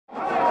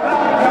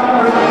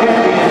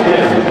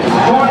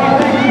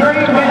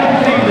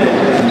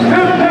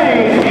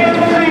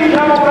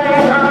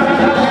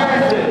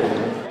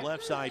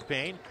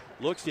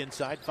looks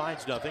inside,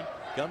 finds nothing.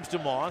 Comes to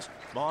Moss.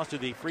 Moss to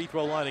the free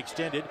throw line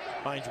extended.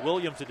 Finds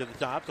Williams into the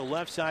top. The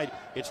left side,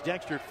 it's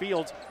Dexter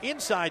Fields.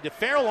 Inside to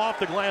Farrell, off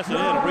the glass and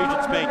in. A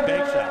Regents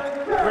bank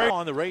shot. Great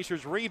on the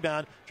Racers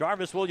rebound.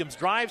 Jarvis Williams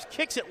drives,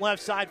 kicks it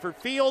left side for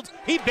Fields.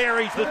 He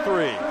buries the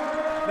three.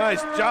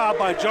 Nice job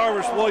by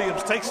Jarvis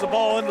Williams. Takes the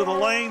ball into the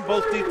lane.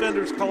 Both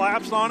defenders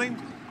collapsed on him.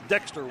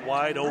 Dexter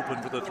wide open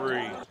for the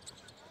three.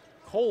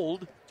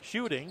 Cold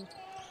shooting.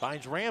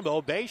 Finds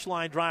Rambo,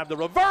 baseline drive, the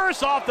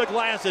reverse off the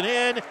glass and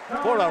in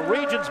for a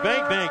Regents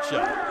bank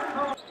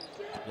shot.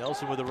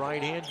 Nelson with a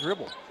right hand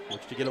dribble.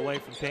 Looks to get away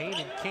from Payne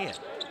and can't.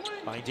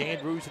 Finds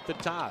Andrews at the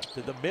top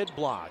to the mid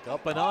block.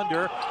 Up and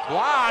under.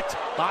 Blocked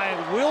by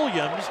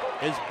Williams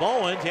as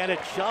Bowens had it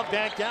shoved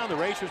back down. The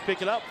Racers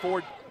pick it up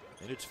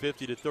and it's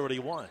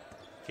 50-31.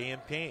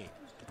 Campaign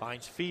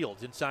finds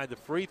Fields inside the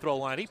free throw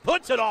line. He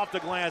puts it off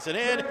the glass and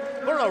in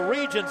for a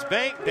Regents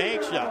bank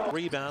shot.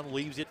 Rebound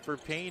leaves it for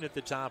Payne at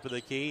the top of the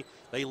key.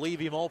 They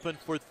leave him open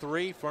for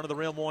three. Front of the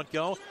rim won't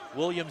go.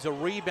 Williams a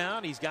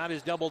rebound. He's got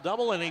his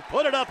double-double and he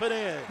put it up and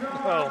in.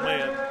 Oh,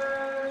 man.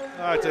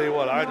 I tell you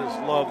what, I just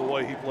love the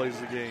way he plays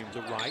the game.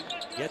 To right,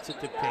 gets it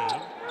to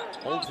Payne.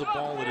 Holds the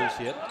ball at his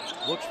hip.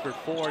 Looks for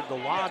Ford. The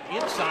lob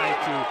inside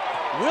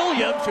to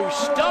Williams, who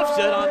stuffs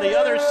it on the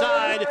other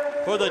side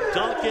for the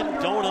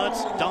Dunkin'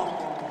 Donuts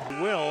dunk.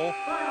 Will,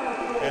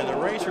 and the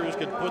Racers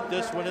can put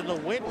this one in the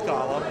win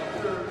column.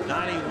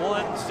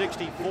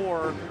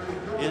 91-64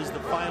 is the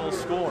final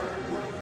score.